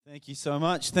Thank you so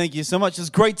much. Thank you so much. It's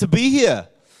great to be here.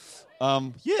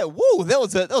 Yeah, whoa, that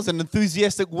was an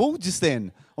enthusiastic whoa just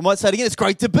then. I might say it again. It's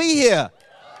great to be here.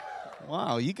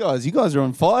 Wow, you guys are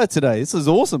on fire today. This is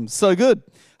awesome. So good.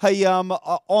 Hey,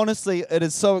 honestly, it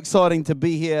is so exciting to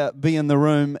be here, be in the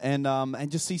room,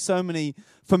 and just see so many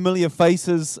familiar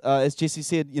faces. As Jesse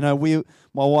said, you know,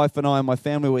 my wife and I and my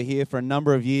family were here for a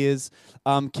number of years.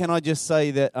 Can I just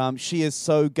say that she is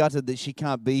so gutted that she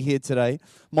can't be here today.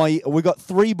 We got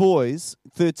 3 boys,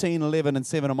 13, 11, and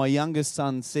 7, and my youngest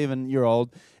son,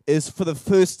 7-year-old, is for the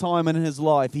first time in his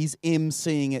life, he's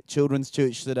emceeing at Children's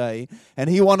Church today, and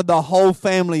he wanted the whole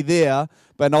family there,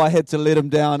 but I had to let him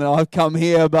down, and I've come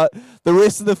here, but the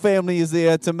rest of the family is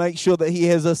there to make sure that he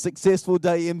has a successful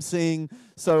day emceeing,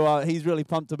 so he's really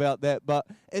pumped about that. But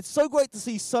it's so great to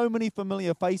see so many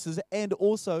familiar faces, and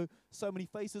also so many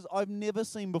faces I've never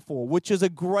seen before, which is a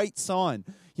great sign,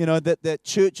 you know, that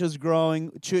church is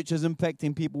growing, church is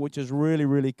impacting people, which is really,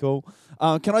 really cool.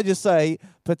 Can I just say,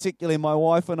 particularly my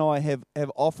wife and I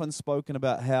have often spoken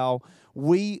about how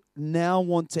we now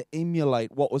want to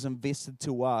emulate what was invested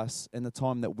to us in the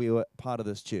time that we were part of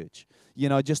this church. You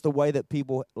know, just the way that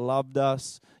people loved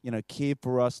us, you know, cared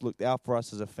for us, looked out for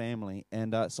us as a family.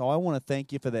 And so I want to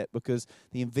thank you for that, because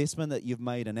the investment that you've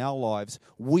made in our lives,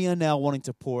 we are now wanting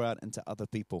to pour out into other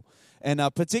people. And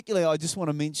particularly, I just want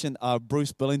to mention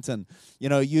Bruce Billington. You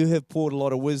know, you have poured a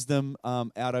lot of wisdom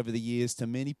out over the years to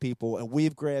many people, and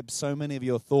we've grabbed so many of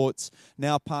your thoughts,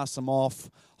 now pass them off,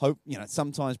 hope, you know,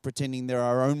 sometimes pretending they're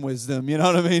our own wisdom, you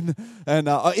know what I mean? And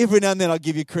every now and then I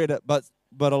give you credit, but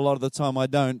a lot of the time I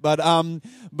don't.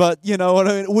 But you know what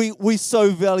I mean? We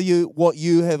so value what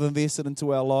you have invested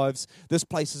into our lives. This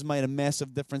place has made a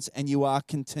massive difference, and you are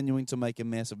continuing to make a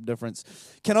massive difference.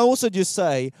 Can I also just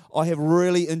say, I have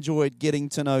really enjoyed getting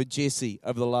to know Jesse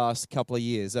over the last couple of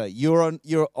years.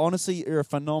 You're honestly a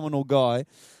phenomenal guy.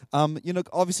 You know,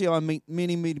 obviously I meet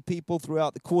many people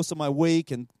throughout the course of my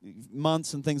week and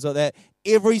months and things like that.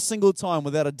 Every single time,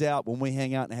 without a doubt, when we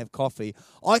hang out and have coffee,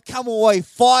 I come away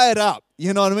fired up.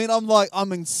 You know what I mean?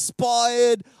 I'm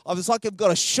inspired. It's like I've got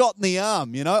a shot in the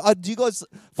arm, you know? Do you guys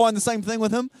find the same thing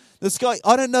with him? This guy,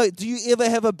 I don't know, do you ever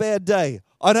have a bad day?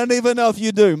 I don't even know if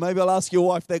you do. Maybe I'll ask your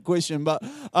wife that question. But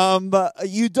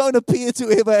you don't appear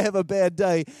to ever have a bad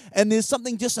day. And there's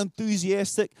something just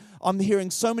enthusiastic. I'm hearing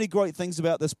so many great things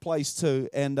about this place too,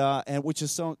 and which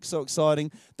is so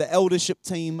exciting. The eldership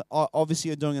team obviously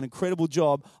are doing an incredible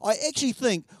job. I actually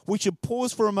think we should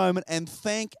pause for a moment and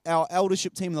thank our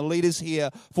eldership team and the leaders here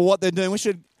for what they're doing. We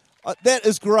should. That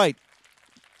is great.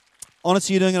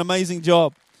 Honestly, you're doing an amazing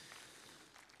job.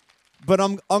 But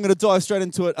I'm going to dive straight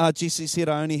into it. Jesse said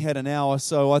I only had an hour,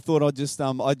 so I thought I'd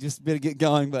just better get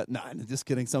going. But no, just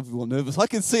kidding. Some people are nervous. I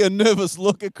can see a nervous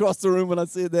look across the room when I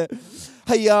said that.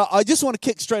 Hey, I just want to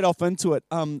kick straight off into it.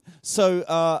 A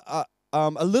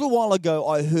little while ago,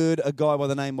 I heard a guy by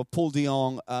the name of Paul de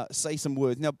Jong say some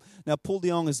words. Now Paul de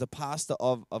Jong is the pastor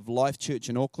of Life Church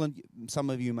in Auckland.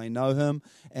 Some of you may know him,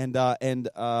 and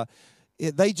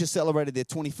they just celebrated their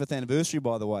 25th anniversary,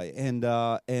 by the way,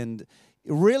 and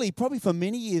really, probably for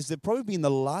many years, they've probably been the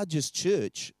largest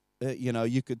church, you know,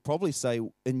 you could probably say,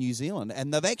 in New Zealand.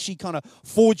 And they've actually kind of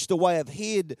forged a way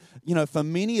ahead, you know, for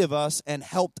many of us, and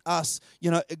helped us,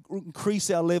 you know, increase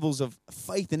our levels of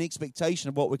faith and expectation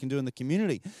of what we can do in the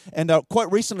community. And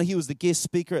quite recently, he was the guest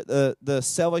speaker at the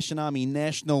Salvation Army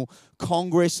National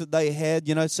Congress that they had,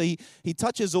 you know, so he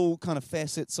touches all kind of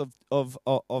facets of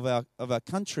our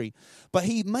country. But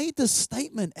he made this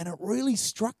statement, and it really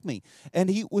struck me. And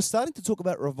he was starting to talk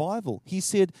about revival. He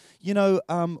said, you know,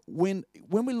 when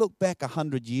we look back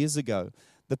 100 years ago,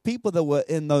 the people that were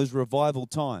in those revival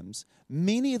times,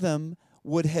 many of them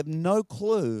would have no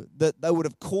clue that they would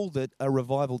have called it a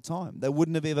revival time. They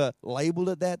wouldn't have ever labeled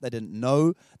it that. They didn't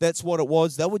know that's what it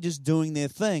was. They were just doing their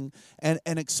thing and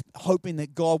hoping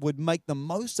that God would make the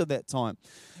most of that time.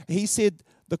 He said,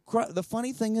 the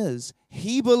funny thing is,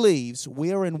 he believes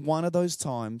we're in one of those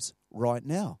times right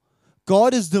now.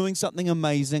 God is doing something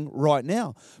amazing right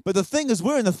now. But the thing is,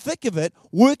 we're in the thick of it,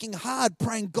 working hard,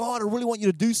 praying, God, I really want you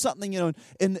to do something, you know,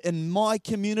 in my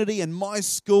community, in my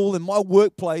school, in my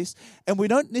workplace, and we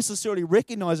don't necessarily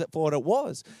recognize it for what it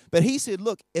was. But he said,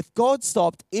 look, if God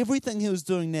stopped everything he was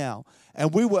doing now,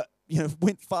 and we were, you know,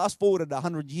 went fast forward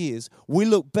 100 years, we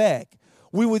look back,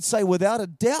 we would say without a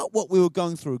doubt what we were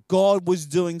going through, God was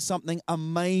doing something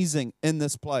amazing in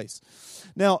this place.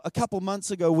 Now, a couple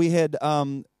months ago, we had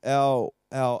our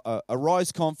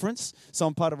Arise conference. So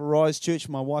I'm part of Arise Church.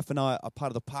 My wife and I are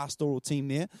part of the pastoral team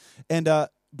there. And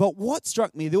but what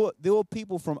struck me, there were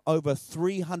people from over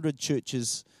 300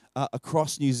 churches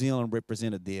across New Zealand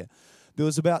represented there. There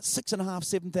was about 6,500,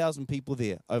 7,000 people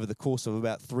there over the course of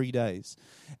about 3 days.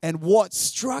 And what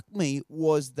struck me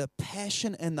was the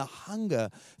passion and the hunger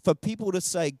for people to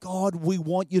say, God, we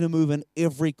want you to move in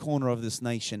every corner of this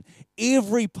nation,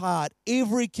 every part,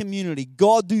 every community.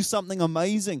 God, do something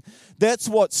amazing. That's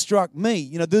what struck me.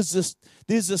 You know, there's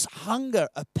this hunger,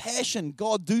 a passion.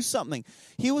 God, do something.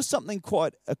 Here was something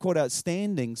quite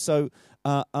outstanding. So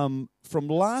from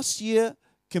last year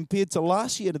compared to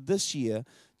last year to this year,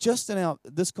 just in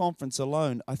this conference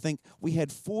alone, I think we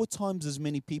had 4 times as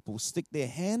many people stick their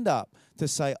hand up to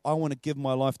say, I want to give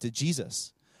my life to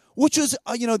Jesus. Which is,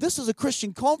 this is a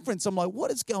Christian conference. I'm like,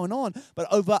 what is going on?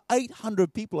 But over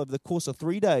 800 people over the course of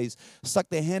 3 days stuck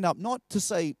their hand up, not to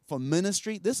say for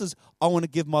ministry. This is, I want to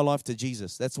give my life to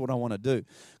Jesus. That's what I want to do.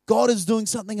 God is doing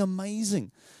something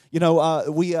amazing. You know,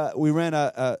 we ran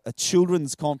a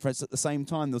children's conference at the same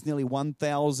time. There was nearly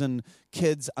 1,000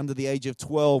 kids under the age of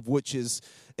 12, which is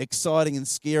exciting and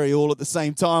scary all at the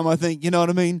same time, I think. You know what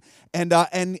I mean?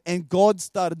 And God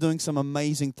started doing some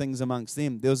amazing things amongst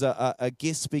them. There was a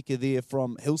guest speaker there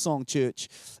from Hillsong Church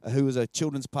who was a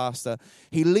children's pastor.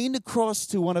 He leaned across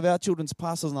to one of our children's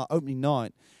pastors on our opening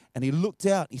night, and he looked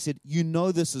out. He said, you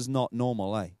know this is not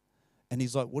normal, eh? And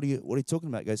he's like, what are you talking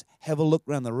about? He goes, have a look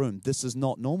around the room. This is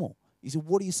not normal. He said,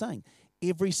 what are you saying?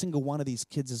 Every single one of these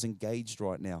kids is engaged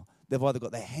right now. They've either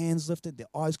got their hands lifted, their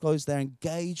eyes closed. They're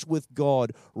engaged with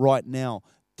God right now.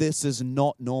 This is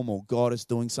not normal. God is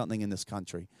doing something in this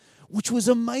country, which was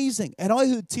amazing. And I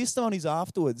heard testimonies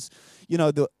afterwards. You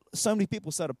know, so many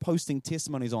people started posting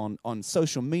testimonies on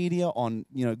social media, on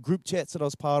group chats that I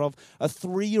was part of. A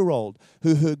 3-year-old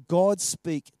who heard God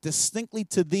speak distinctly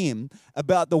to them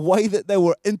about the way that they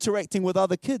were interacting with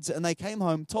other kids, and they came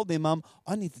home, told their mum,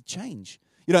 I need to change.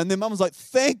 And their mum was like,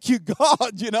 thank you,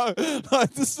 God,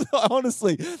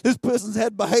 honestly, this person's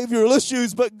had behavioral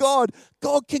issues, but God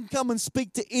can come and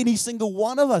speak to any single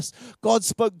one of us. God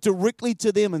spoke directly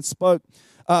to them and spoke.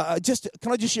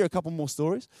 Can I just share a couple more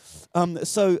stories?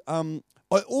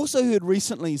 I also heard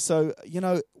recently,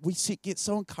 we get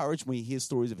so encouraged when we hear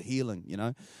stories of healing,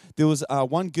 There was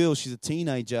one girl, she's a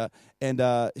teenager,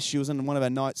 and she was in one of our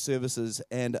night services,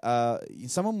 and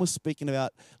someone was speaking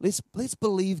about, let's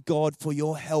believe God for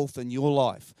your health and your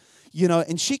life.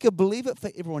 And she could believe it for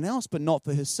everyone else, but not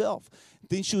for herself.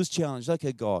 Then she was challenged,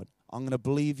 okay, God, I'm going to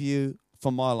believe you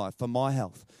for my life, for my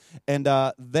health. And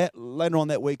that later on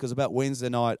that week, was about Wednesday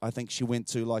night, I think she went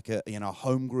to like a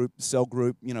home group, cell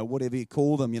group, whatever you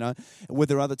call them, with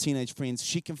her other teenage friends.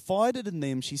 She confided in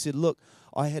them. She said, look,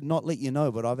 I had not let you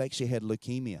know, but I've actually had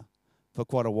leukemia for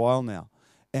quite a while now.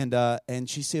 And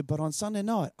she said, but on Sunday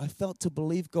night, I felt to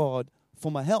believe God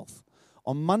for my health.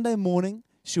 On Monday morning,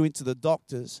 she went to the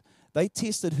doctors. They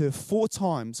tested her 4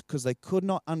 times because they could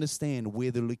not understand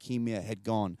where the leukemia had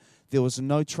gone. There was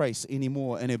no trace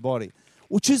anymore in her body,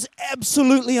 which is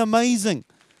absolutely amazing.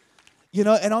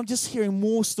 And I'm just hearing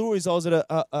more stories. I was at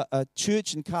a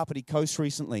church in Kapiti Coast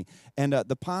recently, and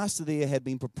the pastor there had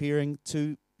been preparing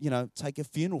to, take a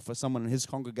funeral for someone in his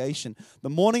congregation.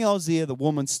 The morning I was there, the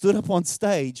woman stood up on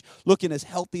stage looking as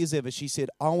healthy as ever. She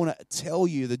said, I want to tell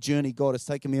you the journey God has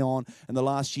taken me on in the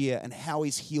last year and how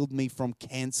he's healed me from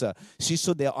cancer. She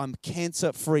stood there, I'm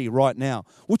cancer-free right now,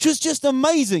 which is just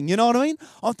amazing, you know what I mean?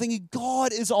 I'm thinking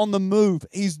God is on the move.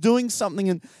 He's doing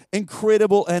something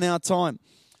incredible in our time.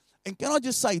 And can I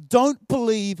just say, don't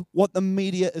believe what the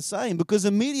media is saying, because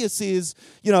the media says,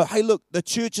 hey, look, the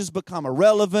church has become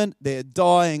irrelevant. They're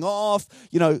dying off.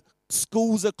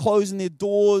 Schools are closing their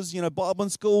doors. Bible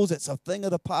schools, it's a thing of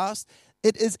the past.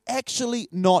 It is actually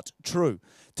not true.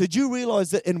 Did you realize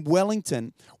that in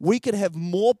Wellington, we could have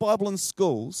more Bible in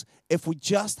schools if we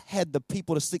just had the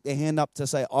people to stick their hand up to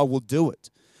say, I will do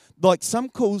it? Like some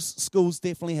schools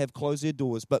definitely have closed their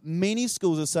doors, but many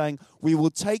schools are saying, we will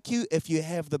take you if you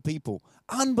have the people.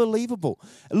 Unbelievable.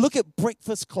 Look at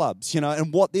breakfast clubs,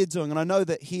 and what they're doing. And I know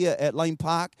that here at Lane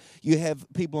Park, you have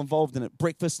people involved in it,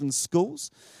 breakfast in schools.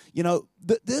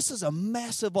 This is a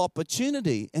massive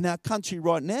opportunity in our country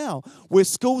right now where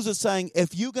schools are saying,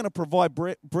 if you're going to provide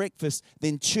breakfast,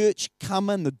 then church,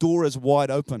 come in, the door is wide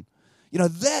open.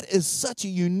 That is such a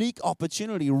unique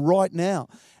opportunity right now.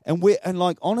 And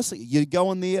honestly, you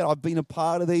go in there, I've been a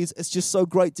part of these. It's just so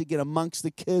great to get amongst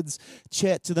the kids,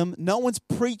 chat to them. No one's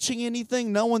preaching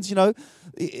anything. No one's,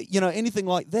 anything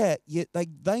like that. Yet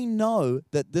they know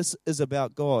that this is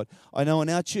about God. I know in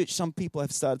our church, some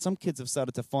kids have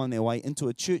started to find their way into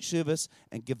a church service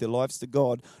and give their lives to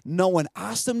God. No one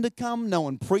asked them to come. No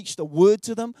one preached a word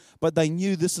to them, but they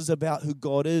knew this is about who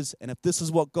God is. And if this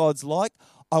is what God's like,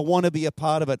 I want to be a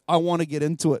part of it. I want to get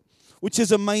into it, which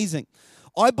is amazing.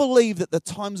 I believe that the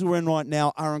times we're in right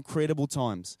now are incredible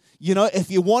times. You know,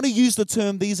 if you want to use the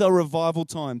term, these are revival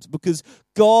times because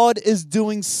God is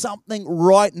doing something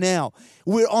right now.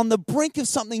 We're on the brink of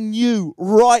something new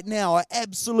right now. I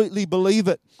absolutely believe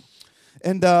it.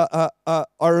 And I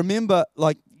remember,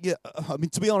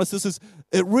 to be honest,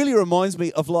 it really reminds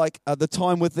me of the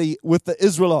time with the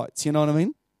Israelites. You know what I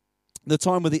mean? The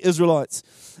time with the Israelites,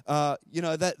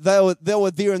 that they were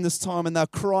there in this time and they're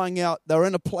crying out. They were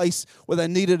in a place where they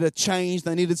needed a change.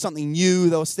 They needed something new.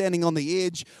 They were standing on the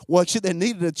edge. Well, actually, they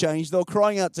needed a change. They were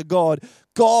crying out to God.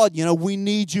 God, we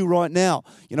need you right now.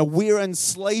 We're in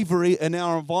slavery in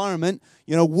our environment.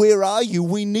 Where are you?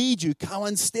 We need you. Come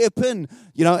and step in.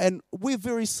 And we're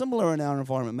very similar in our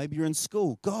environment. Maybe you're in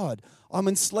school. God, I'm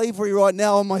in slavery right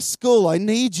now in my school. I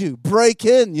need you. Break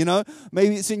in,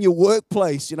 Maybe it's in your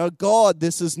workplace. God,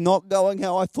 this is not going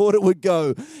how I thought it would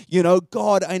go.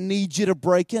 God, I need you to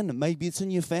break in. Maybe it's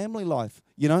in your family life.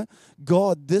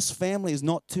 God, this family is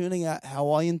not turning out how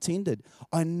I intended.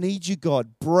 I need you,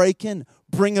 God. Break in.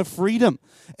 Bring a freedom.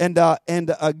 And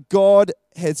God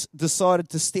has decided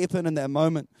to step in that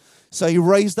moment. So he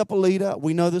raised up a leader.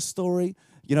 We know the story.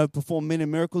 Performed many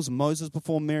miracles. Moses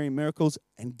performed many miracles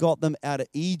and got them out of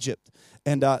Egypt.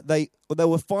 And they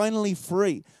were finally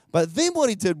free. But then what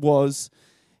he did was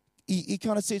he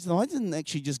kind of said to them, I didn't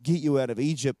actually just get you out of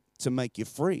Egypt to make you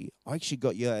free. I actually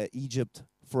got you out of Egypt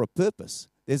for a purpose.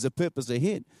 There's a purpose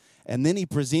ahead. And then he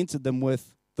presented them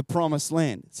with the promised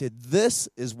land. He said, this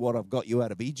is what I've got you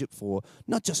out of Egypt for.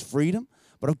 Not just freedom,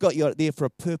 but I've got you out there for a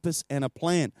purpose and a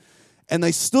plan. And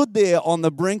they stood there on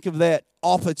the brink of that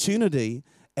opportunity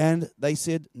and they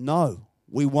said, no,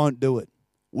 we won't do it.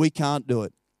 We can't do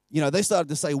it. They started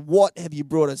to say, what have you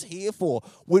brought us here for?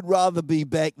 We'd rather be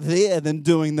back there than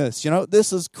doing this.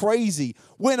 This is crazy.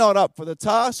 We're not up for the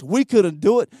task. We couldn't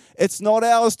do it. It's not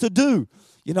ours to do.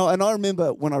 And I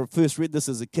remember when I first read this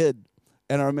as a kid,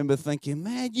 and I remember thinking,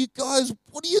 man, you guys,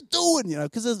 what are you doing?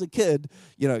 Because as a kid,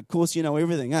 of course,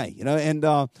 everything, eh?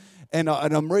 And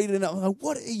I'm reading it, I'm like,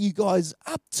 what are you guys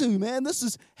up to, man?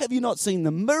 Have you not seen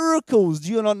the miracles?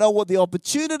 Do you not know what the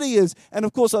opportunity is? And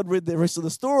of course, I'd read the rest of the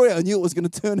story. I knew it was going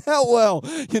to turn out well,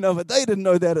 but they didn't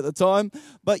know that at the time.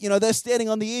 But, they're standing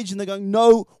on the edge and they're going,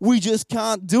 no, we just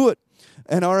can't do it.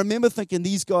 And I remember thinking,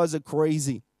 these guys are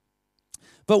crazy.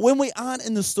 But when we aren't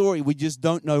in the story, we just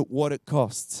don't know what it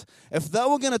costs. If they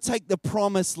were going to take the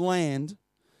promised land,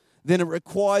 then it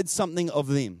required something of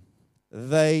them.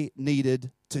 They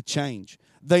needed to change.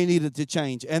 They needed to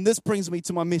change. And this brings me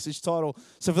to my message title.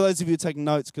 So for those of you who are taking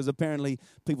notes, because apparently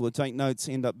people who take notes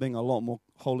end up being a lot more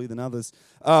holy than others.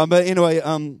 But anyway,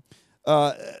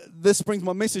 this brings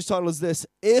my message title is this.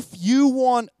 If you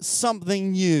want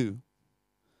something new,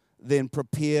 then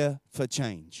prepare for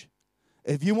change.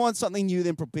 If you want something new,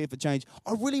 then prepare for change.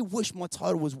 I really wish my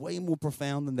title was way more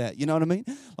profound than that. You know what I mean?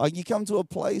 Like you come to a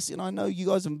place, and I know you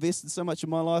guys invested so much in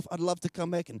my life. I'd love to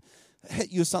come back and hit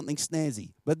you with something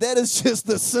snazzy. But that is just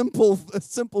the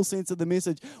simple sense of the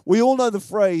message. We all know the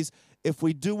phrase, if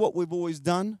we do what we've always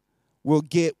done, we'll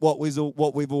get what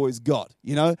we've always got.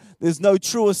 There's no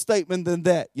truer statement than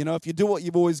that. If you do what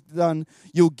you've always done,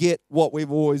 you'll get what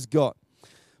we've always got.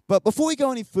 But before we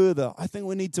go any further, I think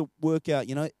we need to work out,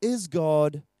 is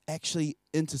God actually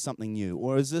into something new?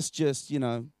 Or is this just,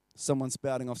 someone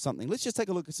spouting off something? Let's just take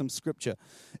a look at some scripture.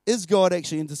 Is God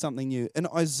actually into something new? In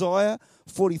Isaiah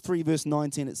 43 verse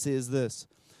 19, it says this,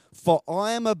 for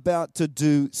I am about to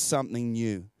do something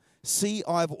new. See,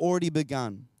 I've already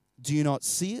begun. Do you not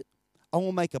see it? I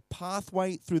will make a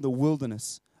pathway through the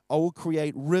wilderness. I will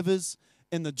create rivers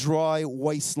in the dry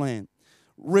wasteland.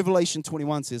 Revelation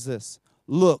 21 says this,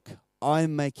 look,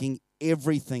 I'm making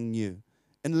everything new.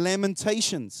 In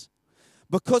Lamentations,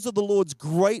 because of the Lord's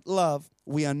great love,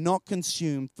 we are not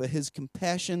consumed, for his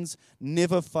compassions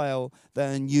never fail.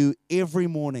 They are new every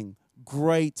morning.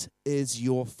 Great is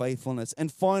your faithfulness.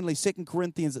 And finally, 2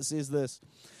 Corinthians, it says this.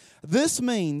 This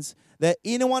means that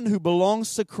anyone who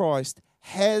belongs to Christ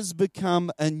has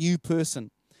become a new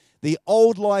person. The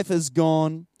old life is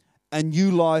gone, a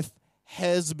new life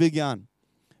has begun.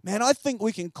 Man, I think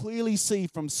we can clearly see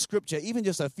from Scripture, even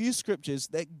just a few scriptures,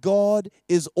 that God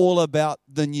is all about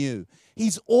the new.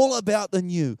 He's all about the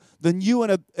new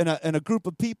in a group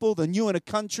of people, the new in a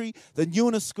country, the new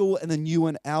in a school, and the new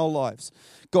in our lives.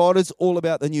 God is all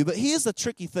about the new. But here's the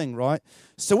tricky thing, right?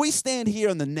 So we stand here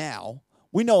in the now.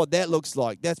 We know what that looks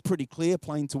like. That's pretty clear,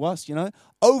 plain to us,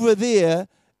 Over there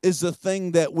is the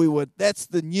thing that's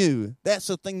the new. That's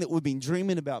the thing that we've been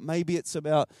dreaming about. Maybe it's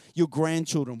about your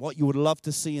grandchildren, what you would love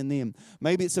to see in them.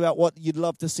 Maybe it's about what you'd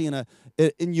love to see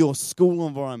in your school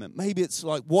environment. Maybe it's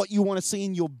like what you want to see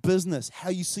in your business, how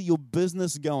you see your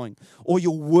business going, or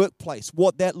your workplace,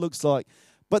 what that looks like.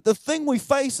 But the thing we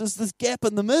face is this gap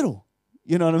in the middle.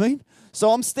 You know what I mean?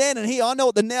 So I'm standing here. I know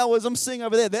what the now is. I'm seeing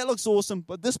over there. That looks awesome.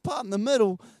 But this part in the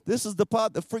middle, this is the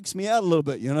part that freaks me out a little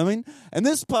bit. You know what I mean? And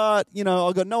this part,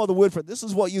 I've got no other word for it. This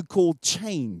is what you call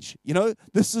change.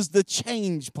 This is the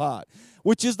change part,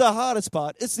 which is the hardest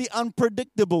part. It's the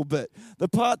unpredictable bit. The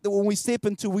part that when we step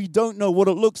into, we don't know what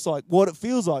it looks like, what it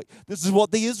feels like. This is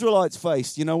what the Israelites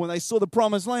faced. When they saw the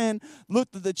promised land,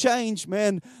 looked at the change,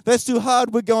 man, that's too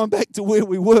hard. We're going back to where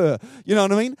we were. You know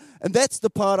what I mean? And that's the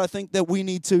part I think that we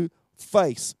need to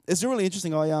face. It's really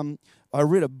interesting. I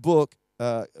read a book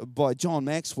by John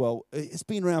Maxwell. It's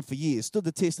been around for years, stood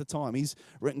the test of time. He's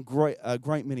written a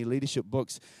great many leadership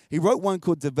books. He wrote one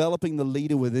called Developing the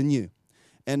Leader Within You.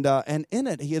 And in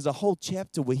it, he has a whole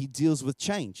chapter where he deals with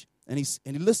change. And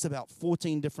he lists about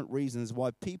 14 different reasons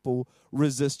why people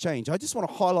resist change. I just want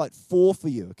to highlight 4 for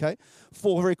you, okay?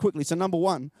 4 very quickly. So number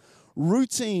 1,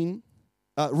 routine.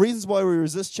 Reasons why we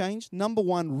resist change. Number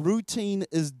 1, routine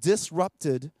is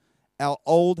disrupted. Our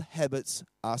old habits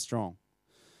are strong.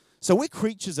 So we're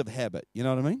creatures of habit, you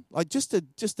know what I mean? Like just to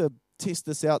test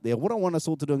this out there, what I want us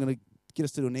all to do, I'm going to get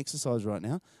us to do an exercise right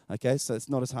now, okay? So it's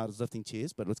not as hard as lifting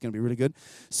chairs, but it's going to be really good.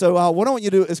 So what I want you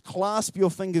to do is clasp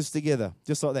your fingers together,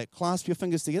 just like that. Clasp your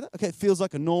fingers together. Okay, it feels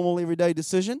like a normal everyday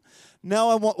decision.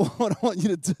 Now what I want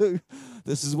you to do,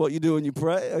 this is what you do when you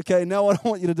pray, okay? Now what I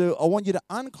want you to do, I want you to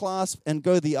unclasp and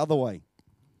go the other way.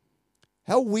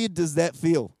 How weird does that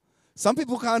feel? Some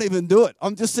people can't even do it.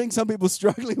 I'm just seeing some people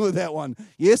struggling with that one.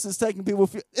 Yes, it's taking people.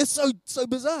 It's so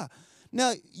bizarre.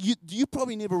 Now, you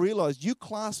probably never realized you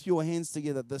clasp your hands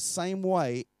together the same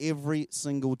way every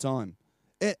single time.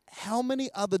 How many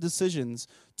other decisions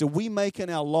do we make in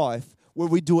our life where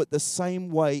we do it the same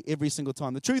way every single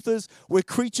time? The truth is, we're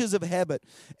creatures of habit,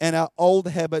 and our old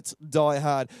habits die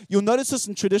hard. You'll notice this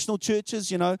in traditional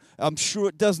churches, I'm sure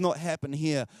it does not happen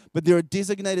here, but there are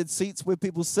designated seats where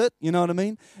people sit, you know what I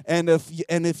mean? And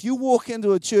if you walk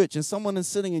into a church and someone is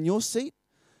sitting in your seat,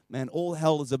 man, all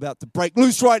hell is about to break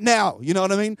loose right now. You know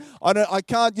what I mean? I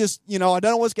can't just, I don't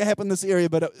know what's going to happen in this area,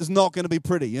 but it's not going to be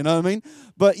pretty. You know what I mean?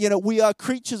 But, we are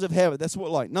creatures of habit. That's what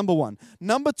we like. Number 1.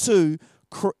 Number 2,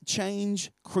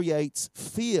 change creates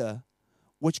fear,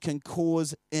 which can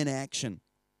cause inaction.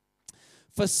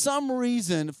 For some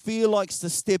reason, fear likes to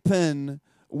step in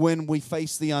when we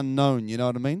face the unknown. You know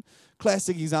what I mean?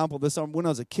 Classic example of this, when I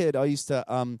was a kid, I used to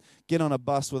get on a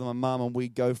bus with my mum, and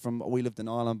we lived in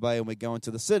Island Bay, and we'd go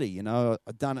into the city.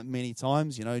 I'd done it many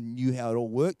times, knew how it all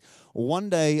worked. One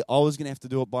day, I was going to have to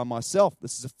do it by myself.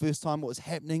 This is the first time it was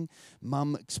happening.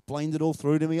 Mum explained it all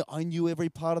through to me. I knew every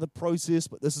part of the process,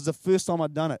 but this is the first time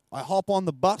I'd done it. I hop on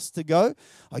the bus to go.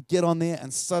 I get on there,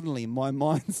 and suddenly my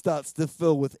mind starts to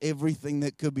fill with everything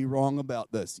that could be wrong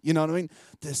about this. You know what I mean?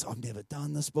 I've never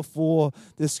done this before.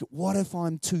 What if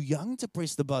I'm too young to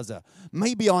press the buzzer?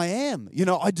 Maybe I am.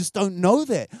 I just don't know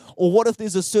that. Or what if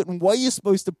there's a certain way you're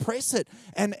supposed to press it,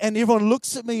 and everyone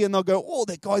looks at me and they'll go, oh,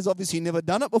 that guy's obviously never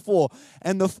done it before.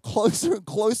 And the closer and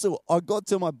closer I got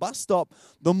to my bus stop,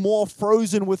 the more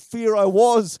frozen with fear I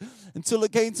was, until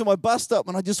it came to my bus stop,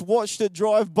 and I just watched it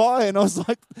drive by, and I was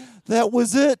like, that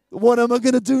was it. What am I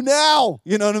going to do now?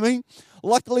 You know what I mean?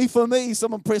 Luckily for me,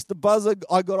 someone pressed the buzzer.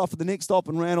 I got off at the next stop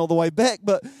and ran all the way back.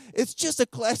 But it's just a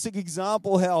classic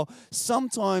example how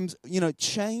sometimes,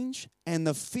 change and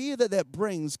the fear that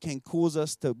brings can cause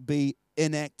us to be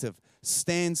inactive,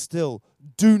 stand still,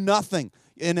 do nothing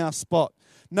in our spot.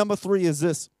 Number 3 is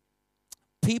this.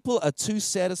 People are too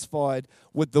satisfied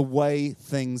with the way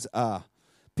things are.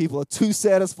 People are too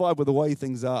satisfied with the way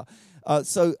things are.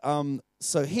 So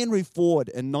Henry Ford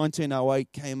in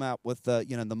 1908 came up with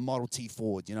the Model T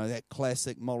Ford, that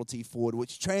classic Model T Ford,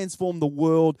 which transformed the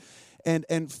world.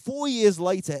 And 4 years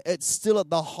later, it's still at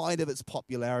the height of its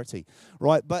popularity,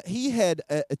 right? But he had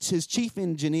his chief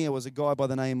engineer was a guy by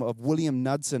the name of William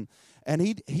Knudsen, and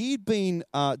he'd been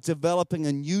developing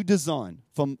a new design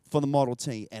for the Model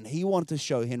T, and he wanted to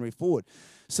show Henry Ford.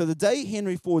 So the day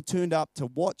Henry Ford turned up to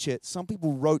watch it, some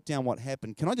people wrote down what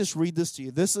happened. Can I just read this to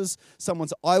you? This is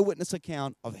someone's eyewitness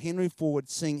account of Henry Ford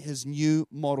seeing his new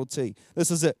Model T. This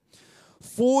is it.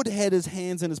 Ford had his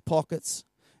hands in his pockets,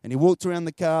 and he walked around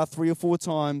the car 3 or 4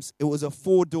 times. It was a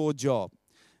 4-door job,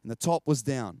 and the top was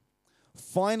down.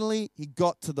 Finally, he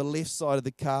got to the left side of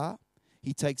the car.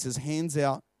 He takes his hands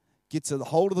out, gets a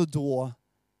hold of the door,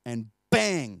 and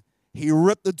bang, he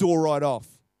ripped the door right off.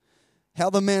 How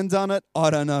the man done it, I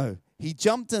don't know. He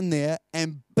jumped in there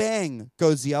and bang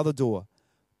goes the other door.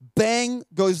 Bang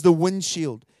goes the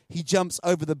windshield. He jumps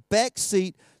over the back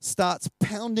seat, starts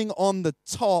pounding on the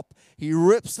top. He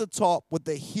rips the top with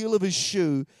the heel of his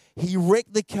shoe. He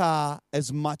wrecked the car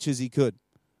as much as he could.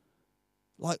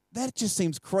 Like, that just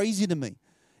seems crazy to me.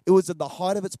 It was at the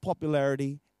height of its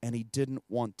popularity, and he didn't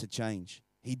want to change.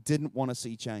 He didn't want to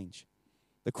see change.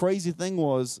 The crazy thing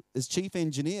was, his chief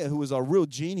engineer, who was a real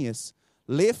genius,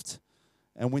 left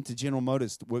and went to General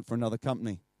Motors to work for another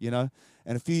company, And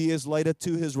a few years later,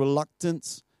 to his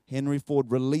reluctance, Henry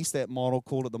Ford released that model,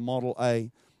 called it the Model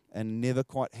A, and never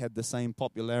quite had the same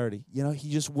popularity.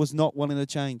 He just was not willing to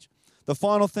change. The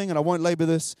final thing, and I won't labor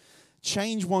this,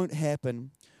 change won't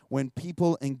happen when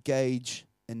people engage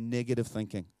in negative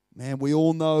thinking. Man, we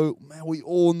all know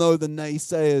the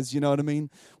naysayers, you know what I mean?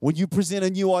 When you present a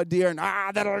new idea and,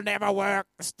 that'll never work,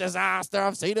 it's disaster,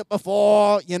 I've seen it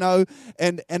before,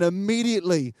 and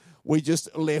immediately we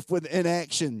just left with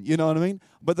inaction, you know what I mean?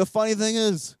 But the funny thing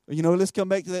is, let's come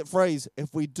back to that phrase,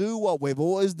 if we do what we've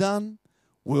always done,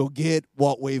 we'll get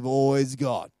what we've always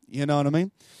got, you know what I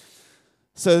mean?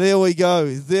 So there we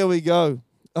go. There we go.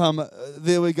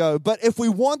 But if we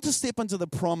want to step into the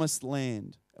promised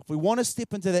land, if we want to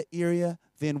step into that area,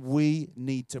 then we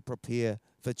need to prepare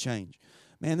for change.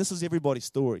 Man, this is everybody's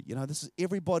story. This is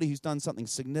everybody who's done something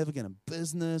significant in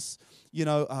business,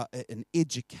 in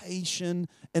education,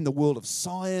 in the world of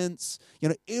science.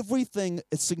 Everything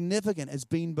is significant has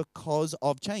been because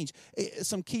of change.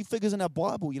 Some key figures in our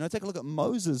Bible, take a look at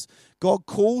Moses. God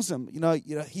calls him,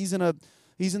 he's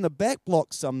in the back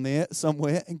block somewhere,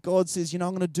 and God says, I'm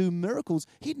going to do miracles.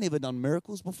 He'd never done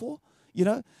miracles before.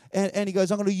 And he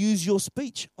goes, I'm going to use your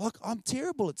speech. I'm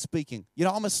terrible at speaking.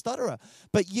 I'm a stutterer.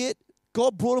 But yet,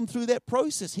 God brought him through that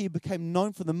process. He became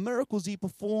known for the miracles he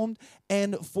performed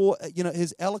and for,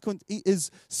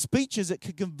 his speeches that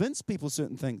could convince people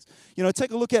certain things.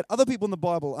 Take a look at other people in the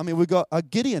Bible. I mean, we've got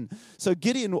Gideon. So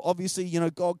Gideon, obviously,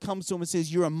 God comes to him and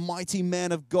says, you're a mighty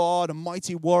man of God, a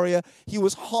mighty warrior. He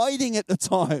was hiding at the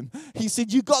time. He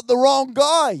said, you got the wrong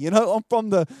guy. I'm from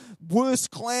the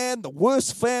worst clan, the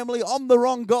worst family. I'm the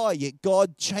wrong guy. Yet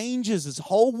God changes his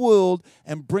whole world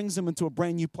and brings him into a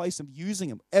brand new place and using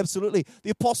him. Absolutely.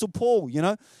 The Apostle Paul,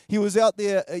 he was out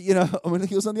there, he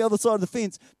was on the other side of the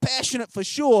fence, passionate for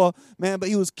sure, man, but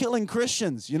he was killing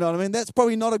Christians, That's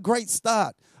probably not a great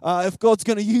start if God's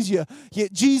going to use you.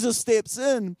 Yet Jesus steps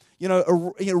in,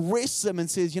 he arrests him and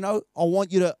says, I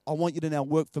want you to now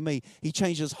work for me. He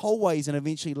changed his whole ways and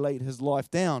eventually laid his life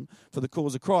down for the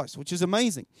cause of Christ, which is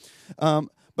amazing.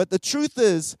 But the truth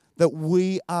is that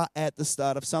we are at the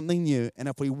start of something new, and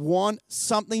if we want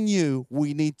something new,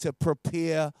 we need to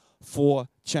prepare for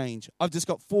change. I've just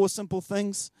got 4 simple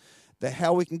things that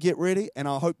how we can get ready, and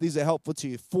I hope these are helpful to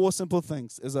you. 4 simple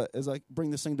things as I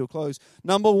bring this thing to a close.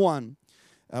 Number 1,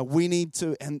 we need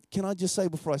to, and can I just say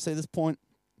before I say this point,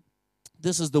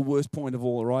 this is the worst point of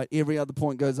all, right? Every other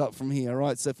point goes up from here,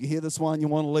 right? So if you hear this one, you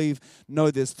want to leave, know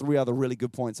there's 3 other really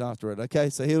good points after it, okay?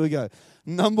 So here we go.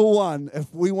 Number 1,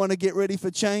 if we want to get ready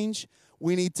for change,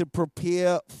 we need to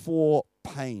prepare for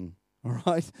pain, all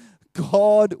right?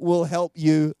 God will help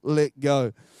you let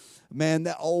go. Man,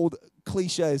 that old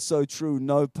cliche is so true.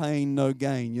 No pain, no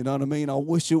gain. You know what I mean? I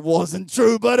wish it wasn't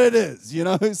true, but it is,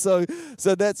 So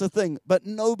that's the thing. But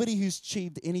nobody who's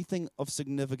achieved anything of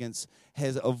significance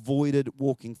has avoided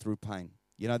walking through pain.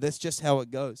 That's just how it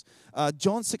goes.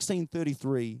 John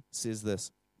 16:33 says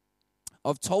this.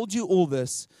 I've told you all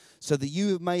this so that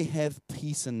you may have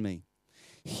peace in me.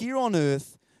 Here on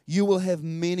earth, you will have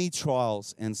many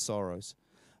trials and sorrows.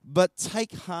 But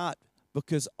take heart,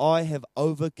 because I have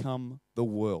overcome the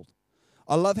world.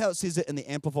 I love how it says it in the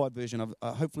Amplified version.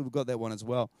 Hopefully we've got that one as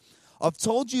well. I've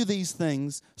told you these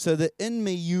things so that in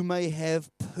me you may have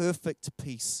perfect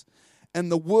peace. In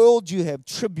the world you have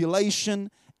tribulation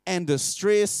and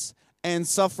distress and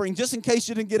suffering. Just in case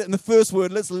you didn't get it in the first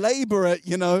word, let's labor it,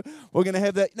 We're going to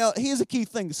have that. Now, here's a key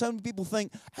thing. Some people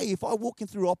think, hey, if I'm walking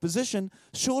through opposition,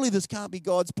 surely this can't be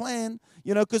God's plan,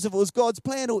 because if it was God's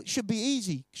plan, it should be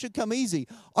easy. It should come easy.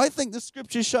 I think the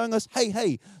scripture is showing us,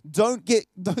 hey, don't get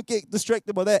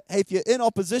distracted by that. Hey, if you're in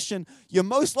opposition, you're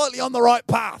most likely on the right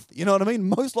path. You know what I mean?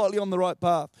 Most likely on the right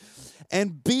path.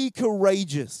 And be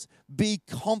courageous, be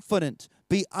confident,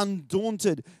 be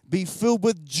undaunted, be filled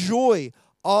with joy.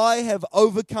 I have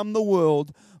overcome the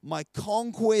world. My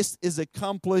conquest is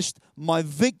accomplished. My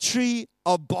victory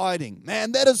abiding.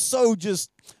 Man, that is so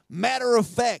just matter of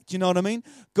fact. You know what I mean?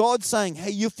 God's saying, hey,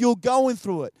 if you're going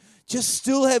through it, just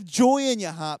still have joy in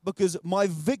your heart because my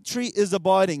victory is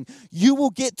abiding. You will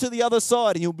get to the other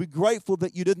side and you'll be grateful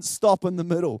that you didn't stop in the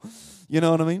middle. You know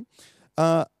what I mean?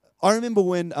 I remember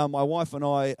when my wife and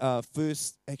I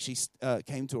first actually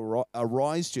came to a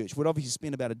Rise church. We'd obviously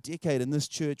spent about a decade in this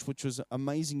church, which was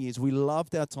amazing years. We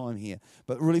loved our time here,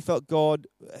 but really felt God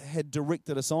had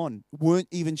directed us on. Weren't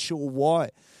even sure why.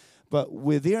 But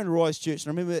we're there in Rise Church,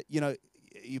 and I remember,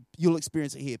 you'll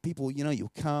experience it here. People,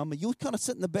 you'll come, and you'll kind of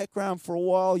sit in the background for a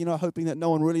while, hoping that no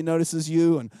one really notices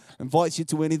you and invites you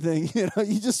to anything.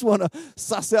 You just want to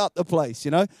suss out the place,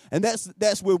 and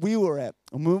that's where we were at.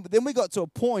 And then we got to a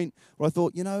point where I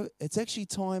thought, it's actually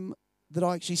time that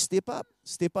I actually step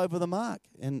over the mark,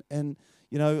 and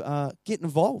get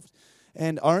involved.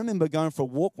 And I remember going for a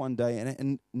walk one day, and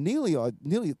I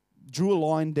nearly drew a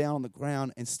line down on the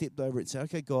ground and stepped over it and said,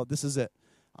 okay, God, this is it.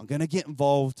 I'm going to get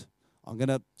involved. I'm going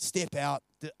to step out.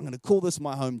 I'm going to call this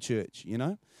my home church,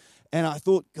 And I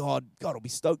thought, God will be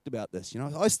stoked about this,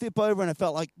 I step over and I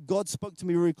felt like God spoke to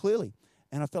me very clearly.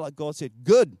 And I felt like God said,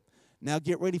 good, now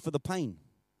get ready for the pain.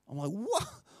 I'm like, what?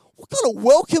 What kind of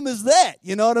welcome is that?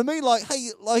 You know what I mean? Like, hey,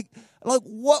 like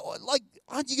what? Like,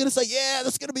 aren't you going to say, yeah,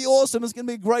 this is going to be awesome. It's going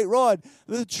to be a great ride.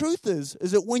 But the truth is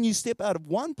that when you step out of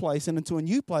one place and into a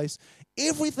new place,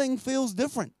 everything feels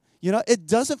different. It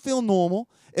doesn't feel normal.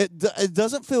 It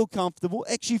doesn't feel comfortable.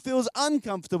 Actually feels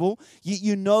uncomfortable.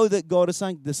 You know that God is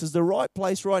saying, this is the right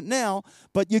place right now,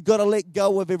 but you've got to let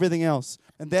go of everything else.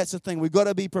 And that's the thing. We've got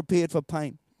to be prepared for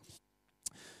pain.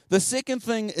 The second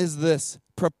thing is this: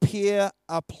 prepare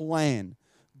a plan.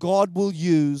 God will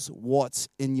use what's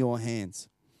in your hands.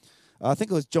 I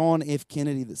think it was John F.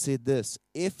 Kennedy that said this: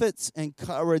 efforts and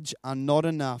courage are not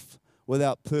enough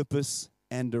without purpose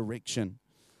and direction.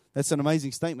 That's an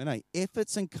amazing statement, eh?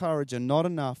 Efforts and courage are not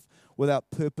enough without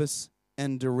purpose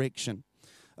and direction.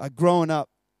 Growing up,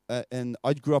 and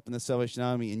I grew up in the Salvation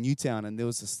Army in Newtown, and there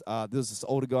was this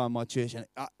older guy in my church, and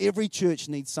every church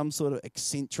needs some sort of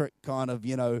eccentric kind of,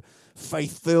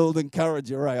 faith-filled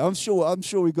encourager, right? I'm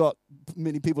sure we got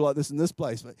many people like this in this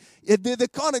place, but they're the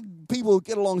kind of people who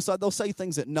get alongside. They'll say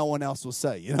things that no one else will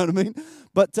say, you know what I mean?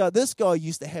 But this guy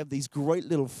used to have these great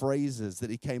little phrases that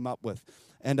he came up with,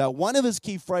 and one of his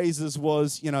key phrases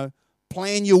was,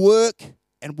 plan your work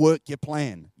and work your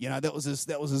plan. That was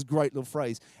his great little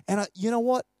phrase. And you know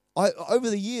what? Over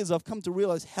the years, I've come to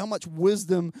realize how much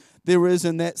wisdom there is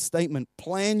in that statement.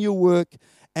 Plan your work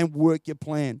and work your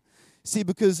plan. See,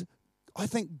 because I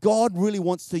think God really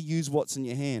wants to use what's in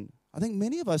your hand. I think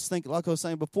many of us think, like I was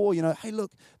saying before, hey,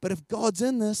 look, but if God's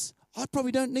in this, I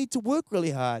probably don't need to work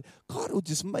really hard. God will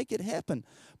just make it happen.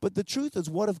 But the truth is,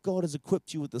 what if God has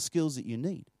equipped you with the skills that you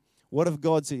need? What if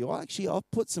God said, well, actually, I've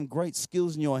put some great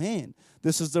skills in your hand.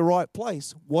 This is the right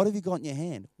place. What have you got in your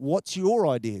hand? What's your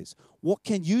ideas? What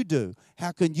can you do?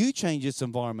 How can you change this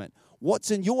environment?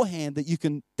 What's in your hand that you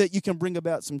can bring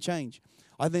about some change?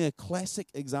 I think a classic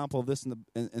example of this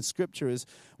in Scripture is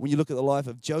when you look at the life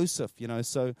of Joseph.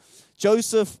 So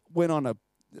Joseph went on a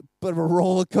bit of a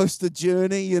roller coaster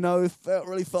journey.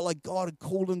 Really felt like God had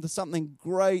called him to something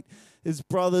great. His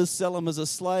brothers sell him as a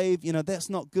slave. That's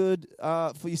not good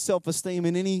for your self-esteem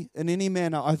in any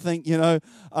manner. I think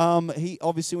he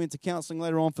obviously went to counseling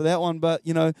later on for that one, but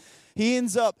he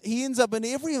ends up in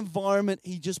every environment.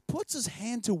 He just puts his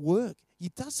hand to work. He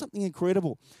does something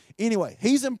incredible. Anyway,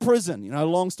 he's in prison.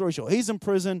 Long story short, he's in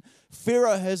prison.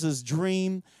 Pharaoh has his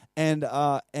dream, and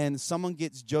someone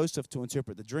gets Joseph to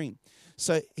interpret the dream.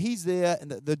 So he's there,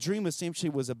 and the dream essentially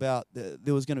was about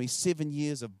there was going to be 7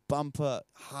 years of bumper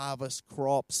harvest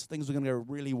crops. Things were going to go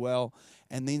really well.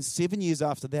 And then 7 years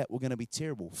after that were going to be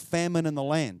terrible. Famine in the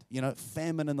land,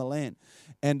 famine in the land.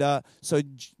 And so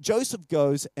Joseph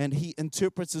goes, and he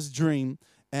interprets his dream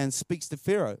and speaks to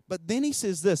Pharaoh. But then he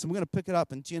says this, and we're going to pick it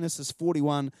up in Genesis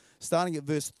 41, starting at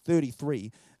verse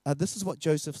 33. This is what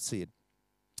Joseph said.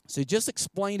 So he just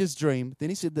explained his dream. Then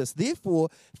he said this: therefore,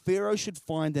 Pharaoh should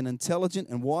find an intelligent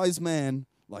and wise man,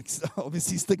 like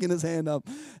obviously sticking his hand up,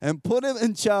 and put him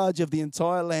in charge of the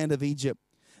entire land of Egypt.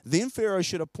 Then Pharaoh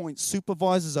should appoint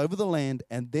supervisors over the land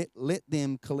and let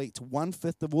them collect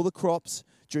 1/5 of all the crops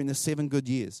during the 7 good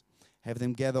years. Have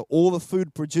them gather all the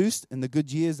food produced in the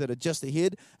good years that are just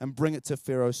ahead and bring it to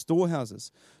Pharaoh's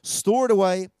storehouses. Store it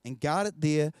away and guard it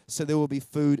there so there will be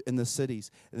food in the cities.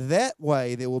 That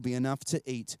way there will be enough to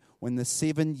eat when the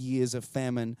 7 years of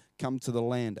famine come to the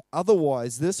land.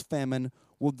 Otherwise, this famine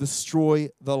will destroy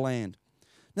the land.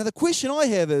 Now, the question I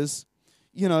have is,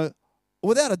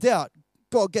 without a doubt,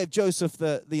 God gave Joseph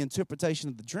the interpretation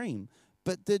of the dream,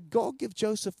 but did God give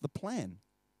Joseph the plan?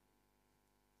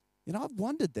 I've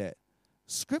wondered that.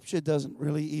 Scripture doesn't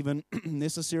really even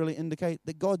necessarily indicate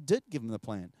that God did give him the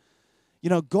plan.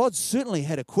 God certainly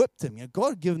had equipped him. God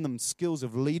had given them skills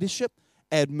of leadership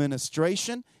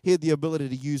administration. He had the ability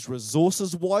to use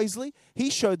resources wisely. He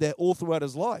showed that all throughout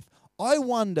his life. I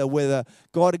wonder whether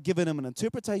God had given him an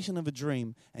interpretation of a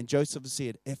dream, and Joseph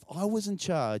said, if I was in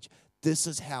charge, this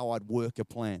is how I'd work a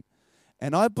plan.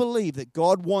 And I believe that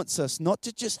God wants us not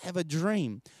to just have a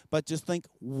dream, but just think,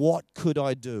 what could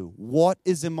I do? What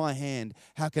is in my hand?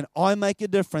 How can I make a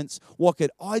difference? What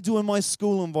could I do in my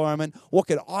school environment? What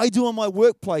could I do in my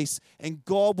workplace? And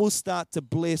God will start to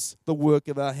bless the work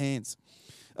of our hands.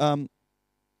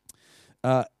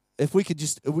 If we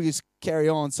just carry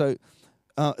on. So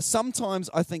sometimes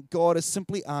I think God is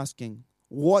simply asking,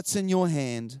 what's in your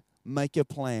hand? Make a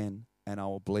plan, and I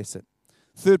will bless it.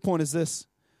 Third point is this.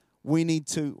 We need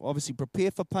to obviously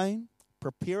prepare for pain,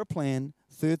 prepare a plan.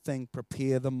 Third thing,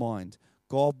 prepare the mind.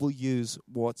 God will use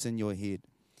what's in your head.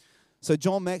 So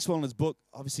John Maxwell in his book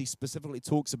obviously specifically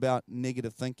talks about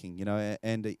negative thinking,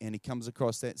 and he comes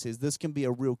across that and says this can be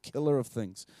a real killer of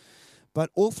things. But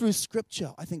all through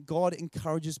Scripture, I think God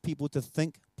encourages people to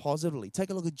think positively. Take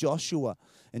a look at Joshua.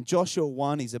 In Joshua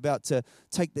 1, he's about to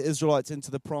take the Israelites into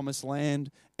the promised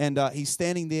land, and he's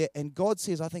standing there, and God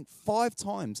says, I think 5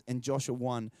 times in Joshua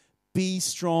 1, be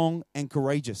strong and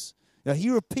courageous. Now, he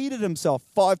repeated himself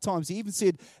 5 times. He even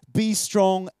said, be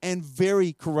strong and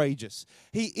very courageous.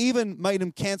 He even made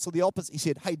him cancel the opposite. He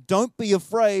said, hey, don't be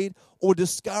afraid or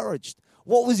discouraged.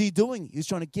 What was he doing? He was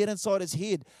trying to get inside his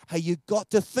head. Hey, you've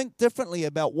got to think differently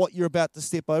about what you're about to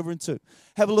step over into.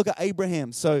 Have a look at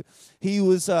Abraham. So he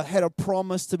had a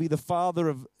promise to be the father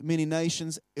of many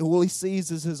nations. All he sees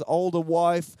is his older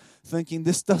wife thinking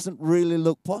this doesn't really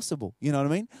look possible. You know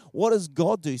what I mean? What does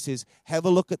God do? He says, have a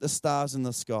look at the stars in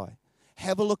the sky.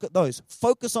 Have a look at those.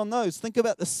 Focus on those. Think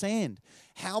about the sand.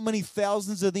 How many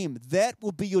thousands of them? That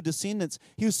will be your descendants.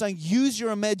 He was saying, use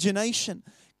your imagination.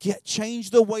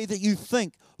 Change the way that you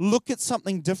think. Look at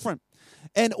something different.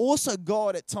 And also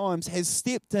God at times has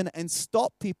stepped in and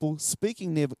stopped people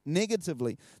speaking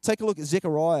negatively. Take a look at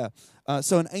Zechariah.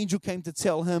 So an angel came to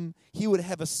tell him he would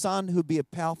have a son who would be a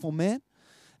powerful man.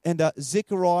 And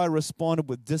Zechariah responded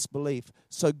with disbelief.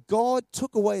 So God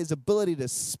took away his ability to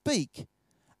speak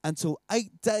until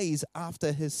 8 days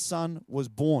after his son was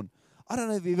born. I don't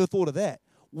know if you ever thought of that.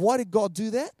 Why did God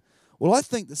do that? Well, I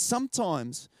think that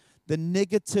sometimes the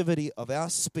negativity of our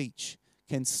speech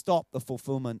can stop the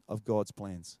fulfillment of God's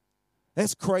plans.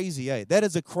 That's crazy, eh? That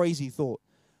is a crazy thought.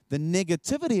 The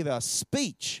negativity of our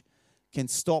speech can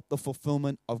stop the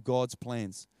fulfillment of God's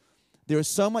plans. There is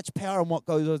so much power in what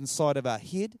goes on inside of our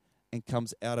head and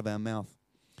comes out of our mouth.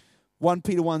 1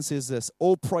 Peter 1 says this,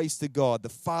 all praise to God, the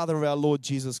Father of our Lord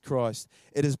Jesus Christ.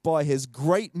 It is by his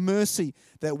great mercy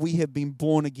that we have been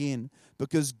born again,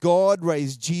 because God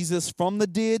raised Jesus from the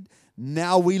dead.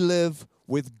 Now we live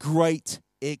with great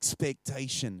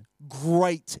expectation.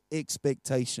 Great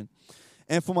expectation.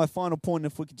 And for my final point,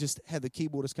 if we could just have the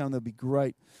keyboardist come, that would be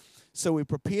great. So we're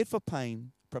prepared for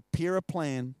pain, prepare a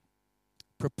plan,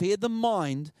 prepare the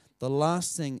mind. The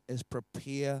last thing is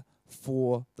prepare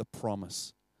for the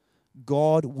promise.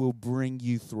 God will bring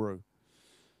you through.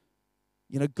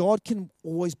 God can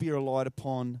always be relied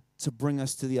upon to bring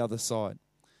us to the other side.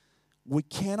 We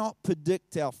cannot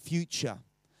predict our future,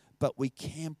 but we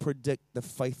can predict the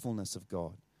faithfulness of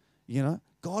God.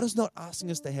 God is not asking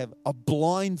us to have a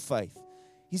blind faith.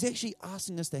 He's actually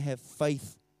asking us to have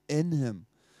faith in him.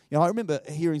 I remember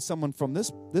hearing someone from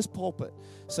this pulpit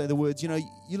say the words, you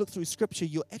look through Scripture,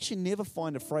 you'll actually never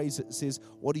find a phrase that says,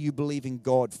 what are you believing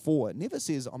God for? It never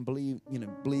says, I'm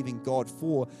believing God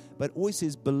for, but it always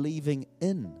says believing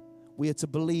in. We are to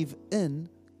believe in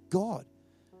God.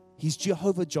 He's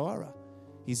Jehovah Jireh.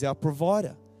 He's our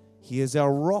provider. He is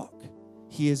our rock.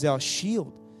 He is our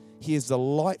shield. He is the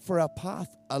light for our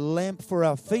path, a lamp for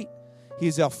our feet. He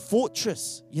is our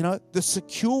fortress, the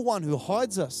secure one who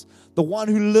hides us, the one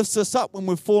who lifts us up when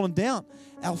we've fallen down.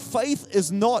 Our faith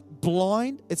is not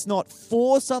blind. It's not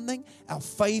for something. Our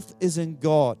faith is in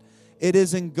God. It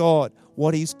is in God,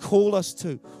 what he's called us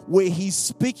to, where he's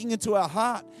speaking into our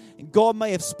heart. And God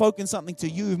may have spoken something to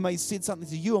you, may have said something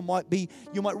to you,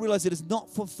 you might realize it is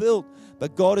not fulfilled.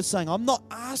 But God is saying, I'm not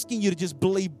asking you to just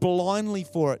believe blindly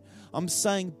for it. I'm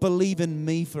saying, believe in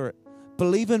me for it.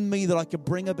 Believe in me that I can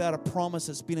bring about a promise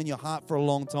that's been in your heart for a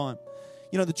long time.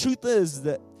 The truth is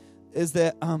that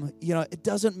it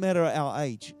doesn't matter our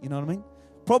age. You know what I mean?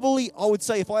 Probably, I would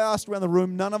say, if I asked around the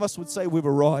room, none of us would say we've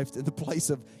arrived at the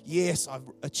place of, yes, I've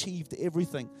achieved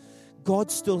everything.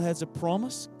 God still has a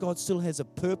promise. God still has a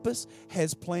purpose,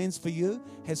 has plans for you,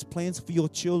 has plans for your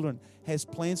children, has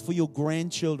plans for your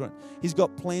grandchildren. He's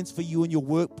got plans for you in your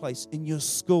workplace, in your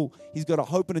school. He's got a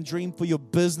hope and a dream for your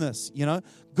business, you know.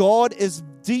 God is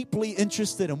deeply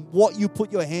interested in what you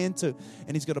put your hand to,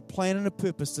 and He's got a plan and a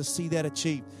purpose to see that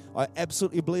achieved. I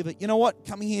absolutely believe it. You know what?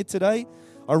 Coming here today,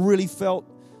 I really felt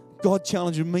God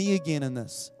challenging me again in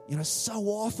this. You know, so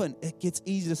often it gets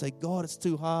easy to say, God, it's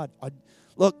too hard.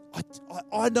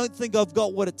 I don't think I've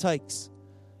got what it takes.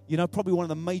 You know, probably one of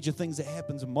the major things that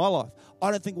happens in my life.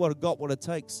 I don't think I've got what it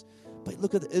takes. But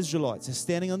look at the Israelites. They're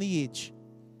standing on the edge.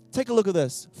 Take a look at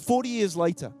this. 40 years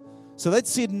later. So they'd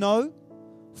said no.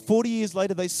 40 years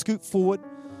later, they scoot forward.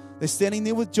 They're standing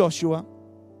there with Joshua.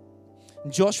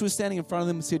 And Joshua's standing in front of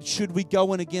them and said, should we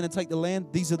go in again and take the land?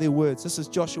 These are their words. This is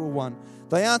Joshua 1.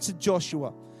 They answered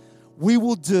Joshua, we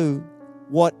will do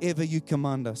whatever you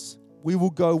command us. We will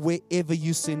go wherever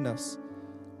you send us.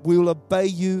 We will obey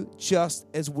you just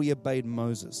as we obeyed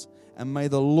Moses. And may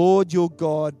the Lord your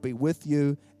God be with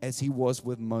you as He was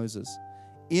with Moses.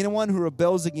 Anyone who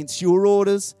rebels against your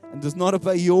orders and does not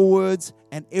obey your words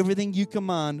and everything you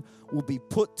command will be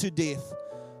put to death.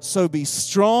 So be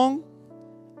strong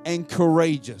and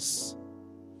courageous.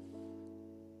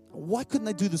 Why couldn't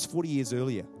they do this 40 years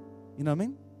earlier? You know what I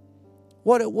mean?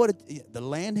 The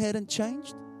land hadn't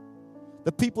changed.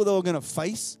 The people they were going to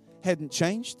face hadn't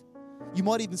changed. You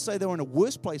might even say they were in a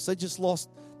worse place. They just lost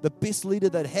the best leader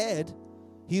they'd had.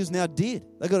 He is now dead.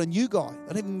 They got a new guy. I'm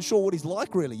not even sure what he's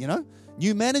like really, you know.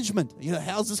 New management. You know,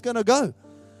 how's this going to go?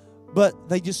 But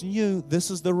they just knew this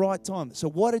is the right time. So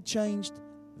what had changed?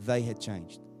 They had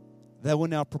changed. They were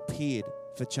now prepared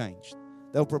for change.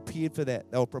 They were prepared for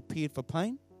that. They were prepared for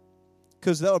pain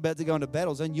because they were about to go into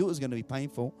battles. They knew it was going to be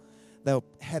painful. They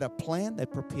had a plan. They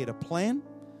prepared a plan.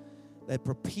 They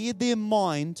prepared their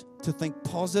mind to think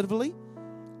positively,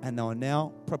 and they are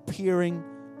now preparing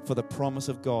for the promise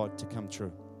of God to come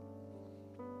true.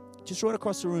 Just right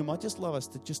across the room, I'd just love us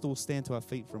to just all stand to our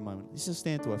feet for a moment. Let's just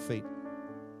stand to our feet.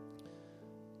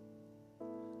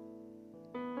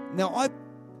 Now, I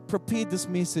prepared this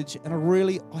message, and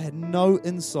I had no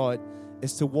insight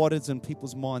as to what is in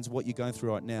people's minds, what you're going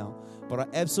through right now. But I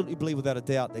absolutely believe without a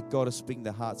doubt that God is speaking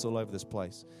to hearts all over this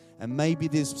place. And maybe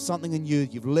there's something in you,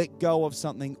 you've let go of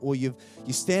something, or you're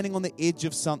standing on the edge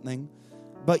of something,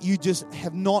 but you just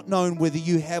have not known whether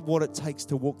you have what it takes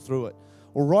to walk through it.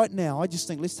 Well, right now, I just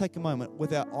think let's take a moment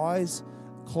with our eyes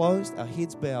closed, our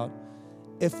heads bowed.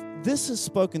 If this has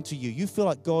spoken to you, you feel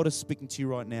like God is speaking to you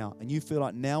right now, and you feel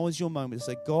like now is your moment to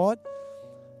say, God,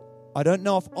 I don't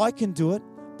know if I can do it,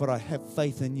 but I have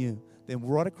faith in you. Then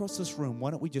right across this room,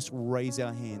 why don't we just raise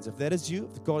our hands? If that is you,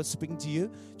 if God is speaking to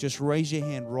you, just raise your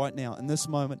hand right now. In this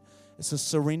moment, it's a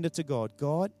surrender to God.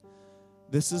 God,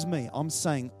 this is me. I'm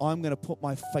saying I'm going to put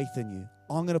my faith in you.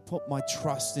 I'm going to put my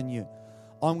trust in you.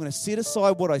 I'm going to set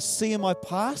aside what I see in my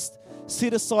past,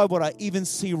 set aside what I even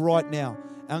see right now.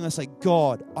 And I'm going to say,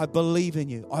 God, I believe in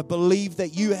you. I believe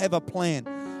that you have a plan.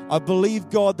 I believe,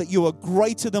 God, that you are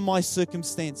greater than my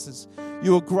circumstances.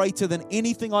 You are greater than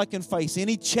anything I can face,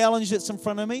 any challenge that's in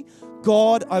front of me.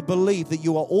 God, I believe that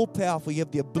you are all powerful. You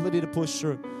have the ability to push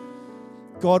through.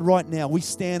 God, right now, we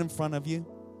stand in front of you.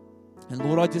 And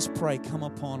Lord, I just pray, come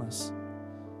upon us.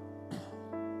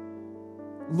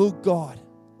 Lord God,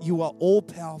 you are all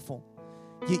powerful,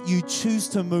 yet you choose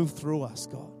to move through us,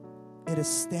 God. It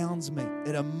astounds me.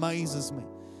 It amazes me.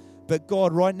 But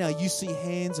God, right now, you see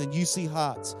hands and you see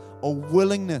hearts, a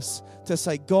willingness to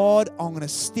say, God, I'm going to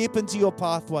step into your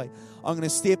pathway. I'm going to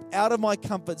step out of my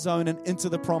comfort zone and into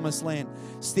the promised land.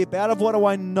 Step out of what do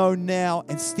I know now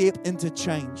and step into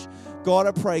change. God,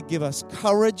 I pray, give us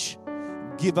courage,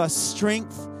 give us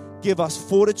strength, give us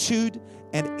fortitude,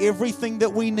 and everything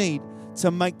that we need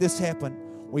to make this happen.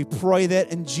 We pray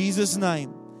that in Jesus'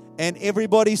 name. And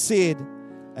everybody said,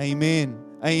 amen.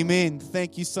 Amen.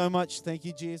 Thank you so much. Thank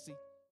you, Jesse.